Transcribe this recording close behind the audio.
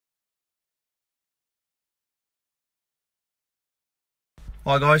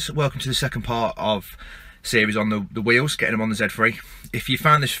Hi guys, welcome to the second part of series on the wheels, getting them on the Z3. If you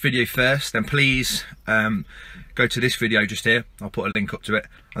found this video first, then please go to this video just here. I'll put a link up to it,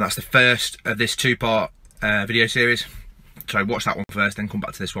 and that's the first of this two-part video series. So watch that one first, then come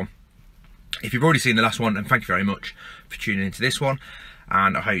back to this one. If you've already seen the last one, then thank you very much for tuning into this one,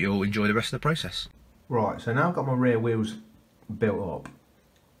 and I hope you'll enjoy the rest of the process. Right, so now I've got my rear wheels built up.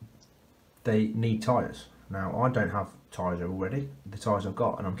 They need tyres. Now I don't have tyres already. The tyres I've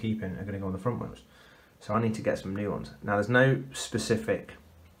got and I'm keeping are going to go on the front wheels. So I need to get some new ones. Now there's no specific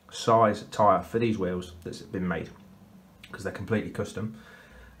size tyre for these wheels that's been made because they're completely custom.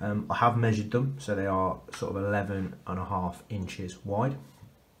 I have measured them, so they are sort of 11.5 inches wide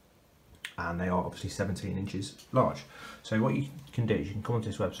and they are obviously 17 inches large. So what you can do is you can come onto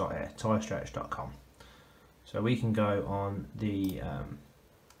this website here, tyrestretch.com. So we can go on the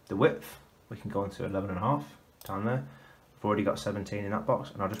width. We can go on to 11.5 down there. I've already got 17 in that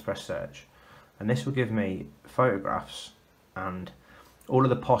box, and I'll just press search. And this will give me photographs and all of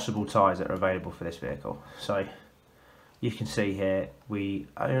the possible tyres that are available for this vehicle. So you can see here, we've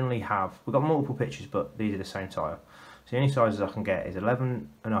got multiple pictures, but these are the same tyre. So the only sizes I can get is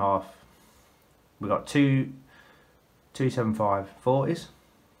 11.5. We've got two 275 40s.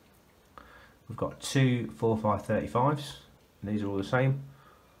 We've got two 45 35s, and these are all the same.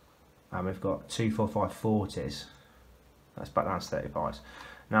 And we've got two 45 40s. That's back down to 35s.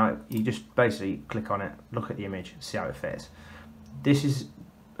 Now you just basically click on it, look at the image, see how it fits. This is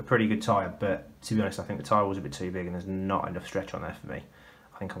a pretty good tyre, but to be honest, I think the tyre was a bit too big and there's not enough stretch on there for me.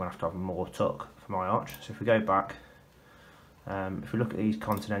 I think I'm going to have more tuck for my arch. So if we go back, if we look at these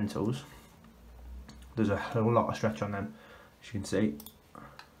Continentals, there's a whole lot of stretch on them, as you can see.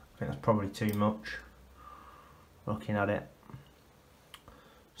 I think that's probably too much, looking at it.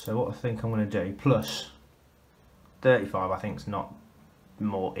 So what I think I'm going to do, plus 35 I think is not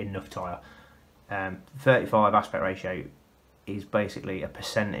more enough tyre. 35 aspect ratio is basically a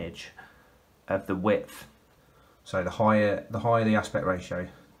percentage of the width. So the higher the aspect ratio,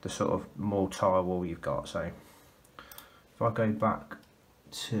 the sort of more tyre wall you've got. So if I go back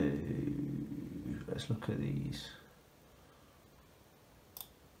to, let's look at these.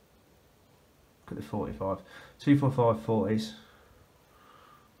 Look at the 45, 245 40s.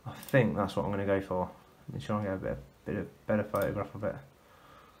 I think that's what I'm going to go for. Let me try and get a bit of better photograph of it.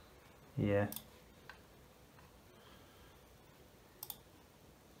 Yeah.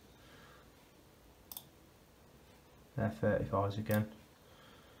 They're 35s again.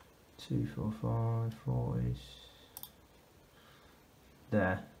 245 40s.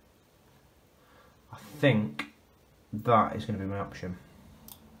 There. I think that is going to be my option.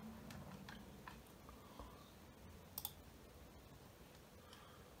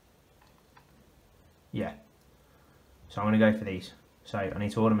 Yeah, so I'm going to go for these. So I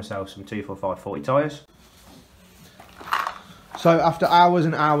need to order myself some 245 40 tyres. So after hours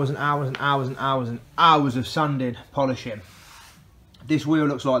and hours and hours and hours and hours and hours of sanding, polishing, this wheel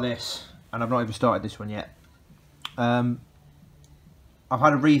looks like this, and I've not even started this one yet. I've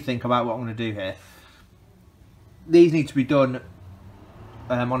had a rethink about what I'm going to do here. These need to be done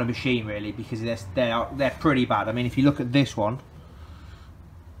on a machine really, because they're pretty bad. I mean, if you look at this one,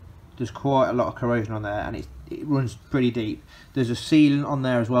 there's quite a lot of corrosion on there, and it runs pretty deep. There's a sealant on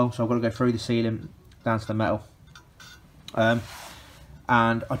there as well, so I've got to go through the sealant down to the metal. And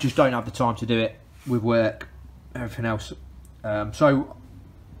I just don't have the time to do it with work, everything else. So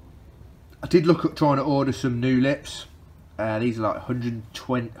I did look at trying to order some new lips. These are like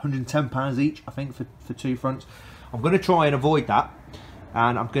 £110 each, I think, for two fronts. I'm going to try and avoid that,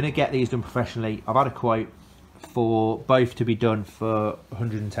 and I'm going to get these done professionally. I've had a quote for both to be done for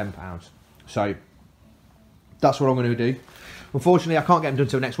 £110. So that's what I'm going to do. Unfortunately, I can't get them done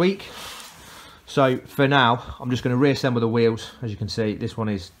until next week. So for now, I'm just going to reassemble the wheels. As you can see, this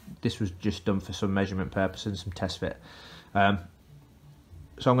was just done for some measurement purposes and some test fit. So I'm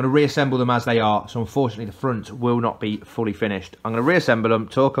going to reassemble them as they are. So unfortunately, the front will not be fully finished. I'm going to reassemble them,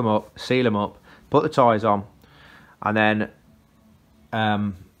 torque them up, seal them up, put the tyres on, and then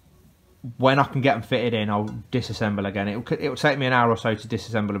when I can get them fitted in, I'll disassemble again. It will take me an hour or so to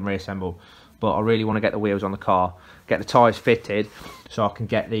disassemble and reassemble, but I really want to get the wheels on the car, get the tyres fitted, so I can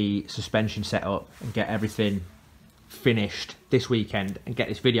get the suspension set up and get everything finished this weekend and get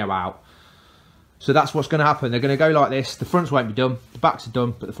this video out. So that's what's going to happen. They're going to go like this. The fronts won't be done, the backs are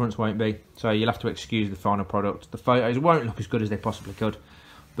done, but the fronts won't be. So you'll have to excuse the final product. The photos won't look as good as they possibly could,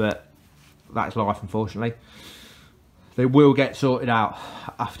 but that's life, unfortunately. They will get sorted out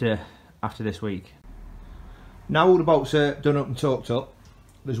after this week. Now all the bolts are done up and torqued up,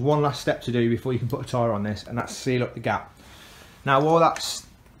 there's one last step to do before you can put a tyre on this, and that's seal up the gap. Now while that's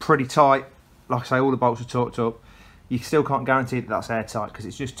pretty tight, like I say, all the bolts are torqued up, you still can't guarantee that that's airtight because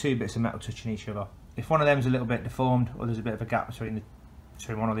it's just two bits of metal touching each other. If one of them's a little bit deformed or there's a bit of a gap between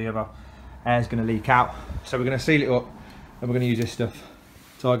one or the other, air's going to leak out. So we're going to seal it up and we're going to use this stuff,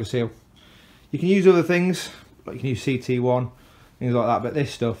 Tiger Seal. You can use other things, like you can use CT1, things like that, but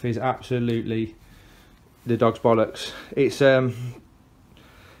this stuff is absolutely the dog's bollocks. It's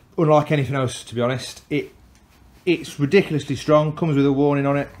unlike anything else, to be honest. It's ridiculously strong, comes with a warning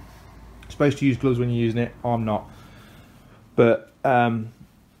on it. You're supposed to use gloves when you're using it. I'm not. But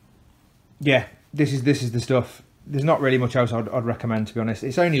yeah, this is the stuff. There's not really much else I'd recommend, to be honest.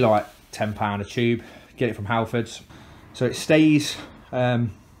 It's only like £10 a tube. Get it from Halfords. So it stays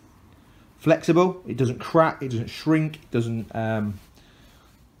flexible. It doesn't crack. It doesn't shrink. It doesn't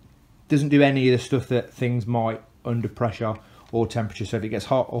do any of the stuff that things might under pressure or temperature. So if it gets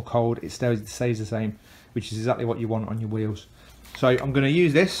hot or cold, it stays the same, which is exactly what you want on your wheels. So I'm going to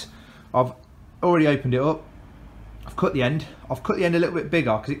use this. I've already opened it up. I've cut the end. I've cut the end a little bit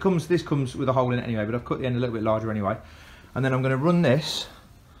bigger because this comes with a hole in it anyway, but I've cut the end a little bit larger anyway. And then I'm going to run this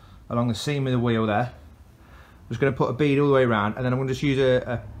along the seam of the wheel there. I'm just going to put a bead all the way around, and then I'm going to just use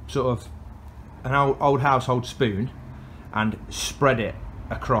a sort of an old household spoon and spread it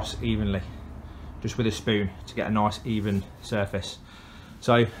across evenly, just with a spoon, to get a nice even surface.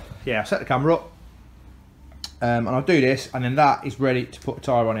 So yeah, I'll set the camera up and I'll do this, and then that is ready to put a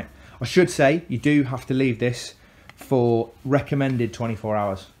tyre on it. I should say you do have to leave this for recommended 24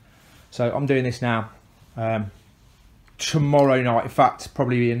 hours. So I'm doing this now. Tomorrow night, in fact,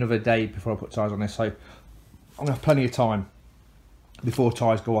 probably another day before I put tyres on this. So I'm gonna have plenty of time before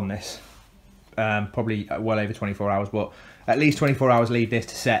tyres go on this. Probably well over 24 hours, but at least 24 hours leave this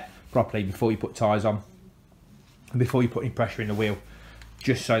to set properly before you put tyres on and before you put any pressure in the wheel,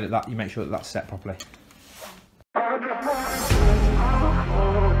 just so that you make sure that that's set properly.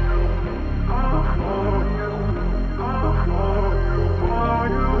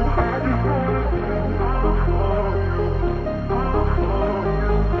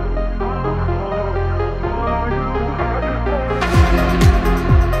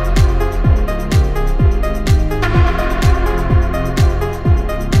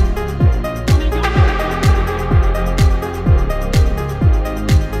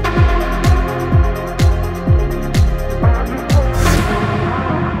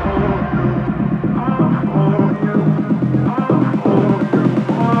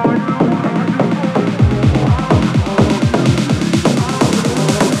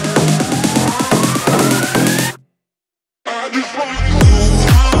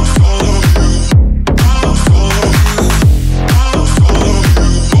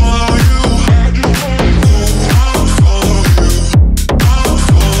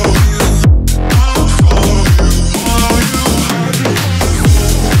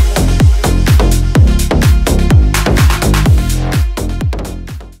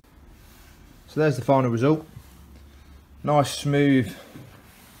 So there's the final result. Nice smooth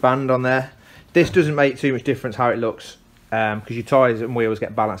band on there. This doesn't make too much difference how it looks, because your tyres and wheels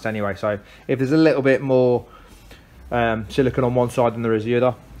get balanced anyway. So if there's a little bit more silicone on one side than there is the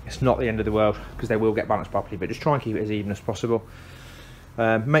other, it's not the end of the world, because they will get balanced properly. But just try and keep it as even as possible.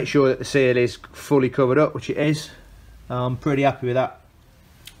 Make sure that the seal is fully covered up, which it is. I'm pretty happy with that.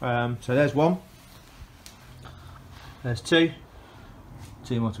 So there's one. There's two.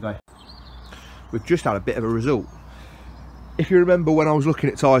 Two more to go. We've just had a bit of a result. If you remember when I was looking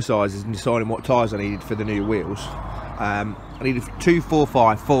at tyre sizes and deciding what tyres I needed for the new wheels, I needed 2, 4,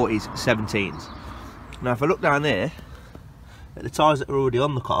 5, 40s, 17s. Now if I look down there at the tyres that are already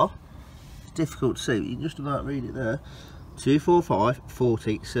on the car, it's difficult to see, but you can just about read it there. 2, 4, 5,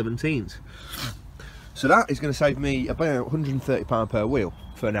 40, 17s. So that is going to save me about £130 per wheel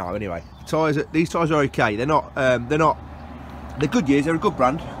for now anyway. These tyres are okay. They're good years, they're a good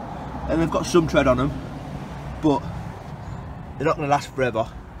brand. And they've got some tread on them, but they're not going to last forever.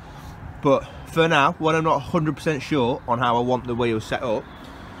 But for now, when I'm not 100% sure on how I want the wheels set up,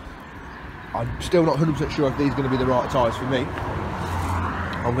 I'm still not 100% sure if these are going to be the right tyres for me.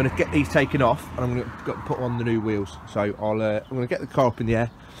 I'm going to get these taken off and I'm going to put on the new wheels. So I'm going to get the car up in the air,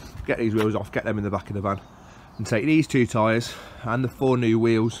 get these wheels off, get them in the back of the van, and take these 2 tyres and the 4 new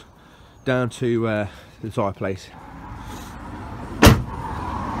wheels down to the tyre place.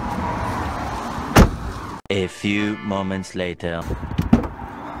 A few moments later.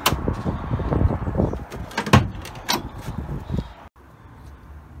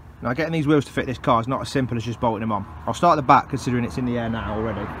 Now getting these wheels to fit this car is not as simple as just bolting them on. I'll start at the back considering it's in the air now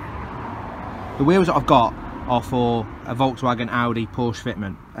already. The wheels that I've got are for a Volkswagen, Audi, Porsche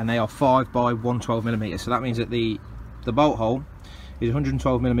fitment, and they are 5 by 112mm. So that means that the the bolt hole is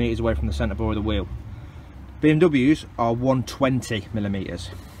 112mm away from the centre bore of the wheel. BMWs are 120mm,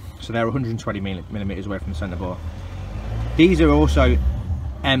 so they're 120mm away from the centre bore. These are also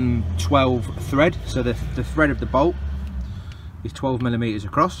M12 thread, so the thread of the bolt is 12mm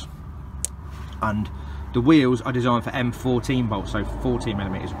across, and the wheels are designed for M14 bolts, so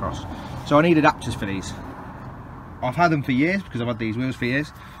 14mm across. So I need adapters for these. I've had them for years because I've had these wheels for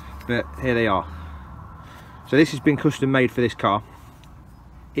years, but here they are. So this has been custom made for this car.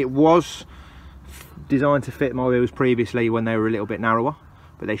 It was designed to fit my wheels previously when they were a little bit narrower,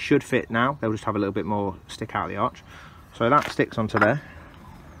 but they should fit now. They'll just have a little bit more stick out of the arch. So that sticks onto there,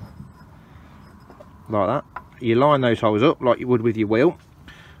 like that. You line those holes up like you would with your wheel,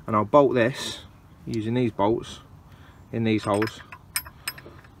 and I'll bolt this using these bolts in these holes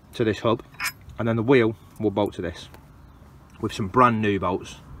to this hub, and then the wheel will bolt to this with some brand new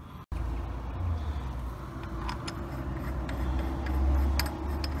bolts.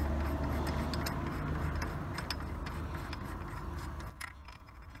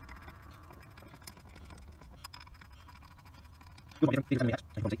 So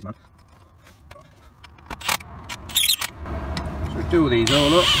we do these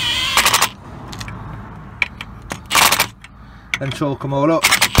all up, then torque them all up.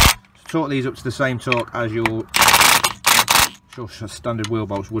 So torque these up to the same torque as your standard wheel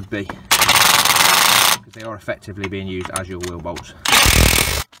bolts would be, because they are effectively being used as your wheel bolts.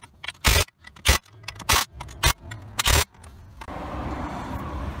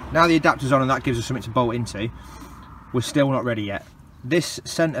 Now the adapter's on and that gives us something to bolt into, we're still not ready yet. This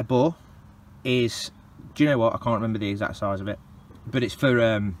centre bore is, do you know what, I can't remember the exact size of it, but it's for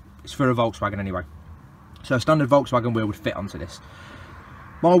a Volkswagen anyway. So a standard Volkswagen wheel would fit onto this.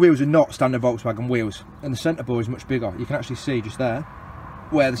 My wheels are not standard Volkswagen wheels, and the centre bore is much bigger. You can actually see just there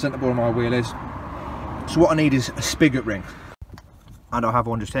where the centre bore of my wheel is. So what I need is a spigot ring, and I have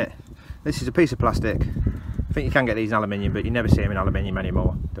one just here. This is a piece of plastic. I think you can get these in aluminium, but you never see them in aluminium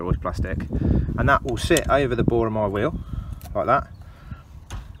anymore. They're always plastic. And that will sit over the bore of my wheel, like that.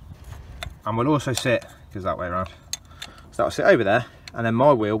 And will also sit, goes that way around. So that will sit over there, and then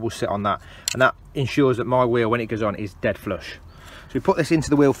my wheel will sit on that. And that ensures that my wheel, when it goes on, is dead flush. So we put this into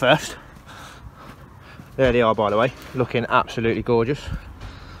the wheel first. There they are, by the way, looking absolutely gorgeous.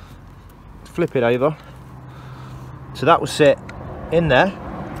 Flip it over. So that will sit in there,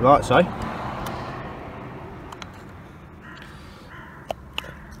 like so.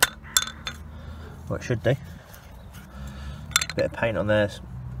 Well, it should do. Bit of paint on there,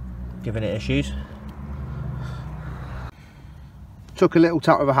 giving it issues. Took a little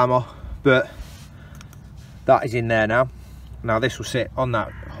tap of a hammer, but that is in there now. Now this will sit on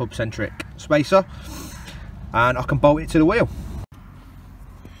that hub centric spacer, and I can bolt it to the wheel.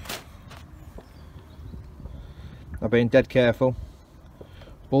 I've been dead careful,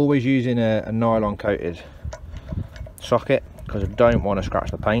 always using a nylon coated socket, because I don't want to scratch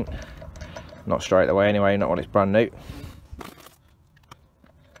the paint. Not straight away anyway, not when it's brand new.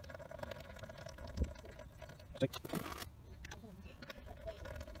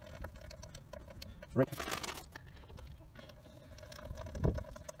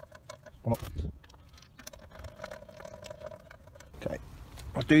 Okay,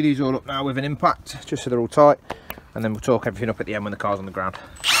 I'll do these all up now with an impact, just so they're all tight, and then we'll torque everything up at the end when the car's on the ground.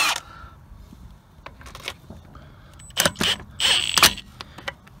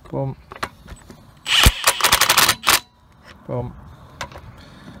 Boom. Boom.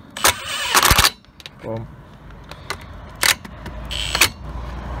 Boom.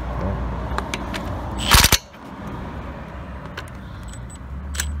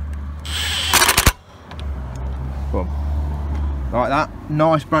 Boom. Like that.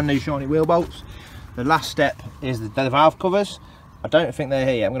 Nice brand new shiny wheel bolts. The last step is the valve covers. I don't think they're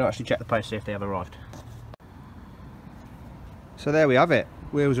here yet. I'm going to actually check the post, see if they have arrived. So there we have it.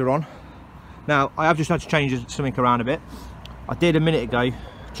 Wheels are on. Now I have just had to change something around a bit. I did a minute ago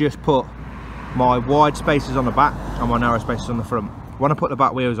just put my wide spacers on the back and my narrow spacers on the front. When I put the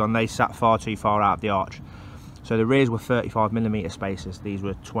back wheels on, they sat far too far out of the arch. So the rears were 35mm spacers, these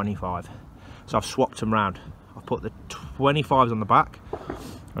were 25. So I've swapped them round. I've put the 25s on the back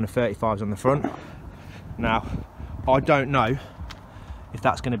and the 35s on the front. Now I don't know if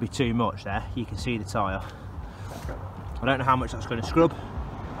that's going to be too much there. You can see the tyre. I don't know how much that's going to scrub.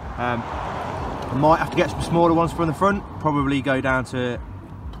 I might have to get some smaller ones from the front, probably go down to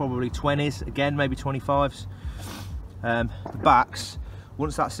probably 20s again, maybe 25s. The backs,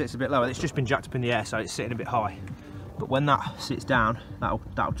 once that sits a bit lower, it's just been jacked up in the air, so it's sitting a bit high, but when that sits down, that'll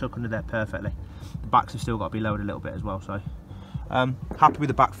tuck under there perfectly. The backs have still got to be lowered a little bit as well, so happy with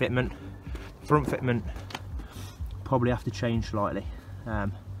the back fitment. Front fitment probably have to change slightly.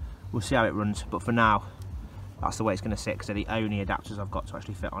 We'll see how it runs, but for now that's the way it's going to sit because they're the only adapters I've got to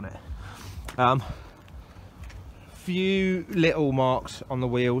actually fit on it. Few little marks on the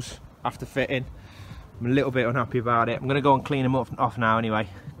wheels after fitting. I'm a little bit unhappy about it. I'm going to go and clean them off now anyway.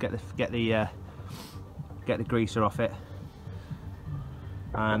 Get the greaser off it.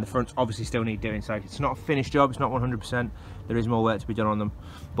 And the fronts obviously still need doing, so it's not a finished job, it's not 100%. There is more work to be done on them,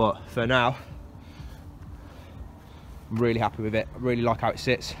 but for now I'm really happy with it. I really like how it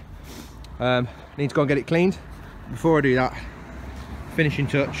sits. Need to go and get it cleaned. Before I do that, finishing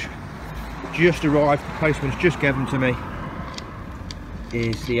touch just arrived, the postman's just gave them to me,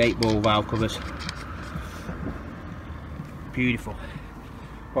 is the 8-ball valve covers. Beautiful.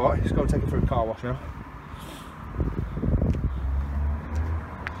 Alright, let's go and take it through a car wash now.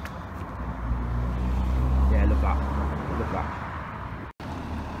 Yeah, look that. Look that.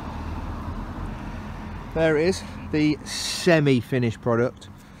 There it is, the semi-finished product.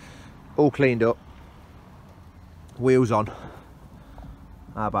 All cleaned up. Wheels on.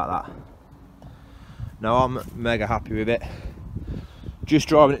 How about that? No, I'm mega happy with it. Just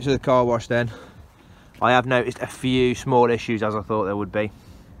driving it to the car wash then, I have noticed a few small issues, as I thought there would be.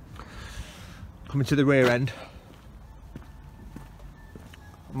 Coming to the rear end,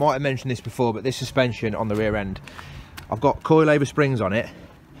 I might have mentioned this before, but this suspension on the rear end, I've got coilover springs on it,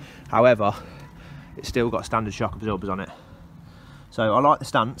 however it's still got standard shock absorbers on it. So I like the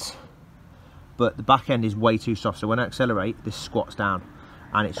stance, but the back end is way too soft, so when I accelerate this squats down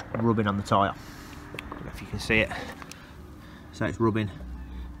and it's rubbing on the tyre. I don't know if you can see it, so it's rubbing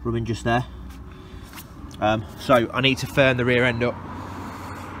just there. So I need to firm the rear end up.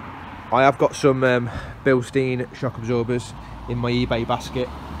 I have got some Bilstein shock absorbers in my eBay basket,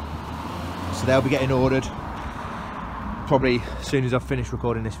 so they'll be getting ordered probably as soon as I've finished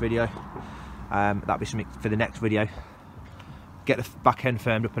recording this video. That'll be something for the next video. Get the back end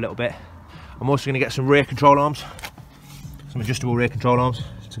firmed up a little bit. I'm also going to get some rear control arms, some adjustable rear control arms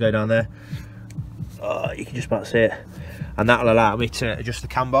to go down there. You can just about see it, and that'll allow me to adjust the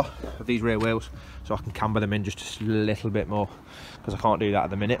camber of these rear wheels, so I can camber them in just a little bit more, because I can't do that at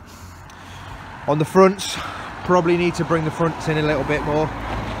the minute. On the fronts, probably need to bring the fronts in a little bit more.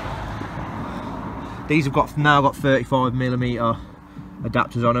 These have now got 35mm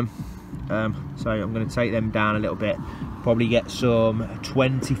adapters on them, so I'm going to take them down a little bit. Probably get some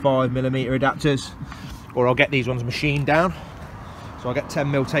 25mm adapters, or I'll get these ones machined down. So I'll get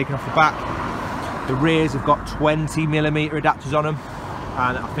 10mm taken off the back. The rears have got 20mm adapters on them,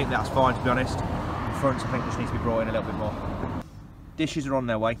 and I think that's fine, to be honest. The fronts I think just need to be brought in a little bit more. Dishes are on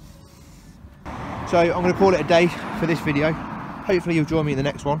their way. So I'm going to call it a day for this video. Hopefully you'll join me in the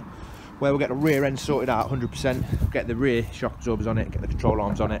next one, where we'll get the rear end sorted out 100%, get the rear shock absorbers on it, get the control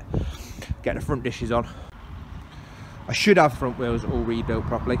arms on it, get the front dishes on. I should have front wheels all rebuilt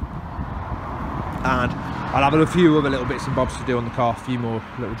properly, and I'll have a few other little bits and bobs to do on the car, a few more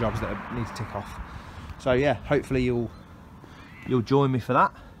little jobs that I need to tick off. So yeah, hopefully you'll join me for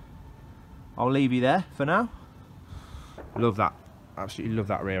that. I'll leave you there for now. Love that, absolutely love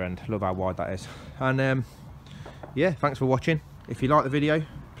that rear end, love how wide that is. And yeah, thanks for watching. If you like the video,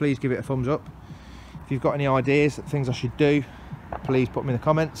 please give it a thumbs up. If you've got any ideas, things I should do, please put them in the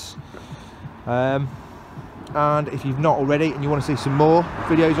comments. And if you've not already and you want to see some more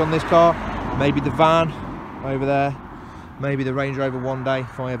videos on this car, maybe the van over there, maybe the Range Rover one day,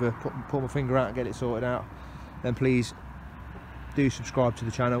 if I ever pull my finger out and get it sorted out, then please do subscribe to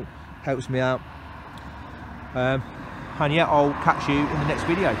the channel, helps me out. And yeah, I'll catch you in the next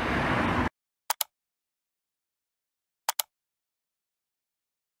video.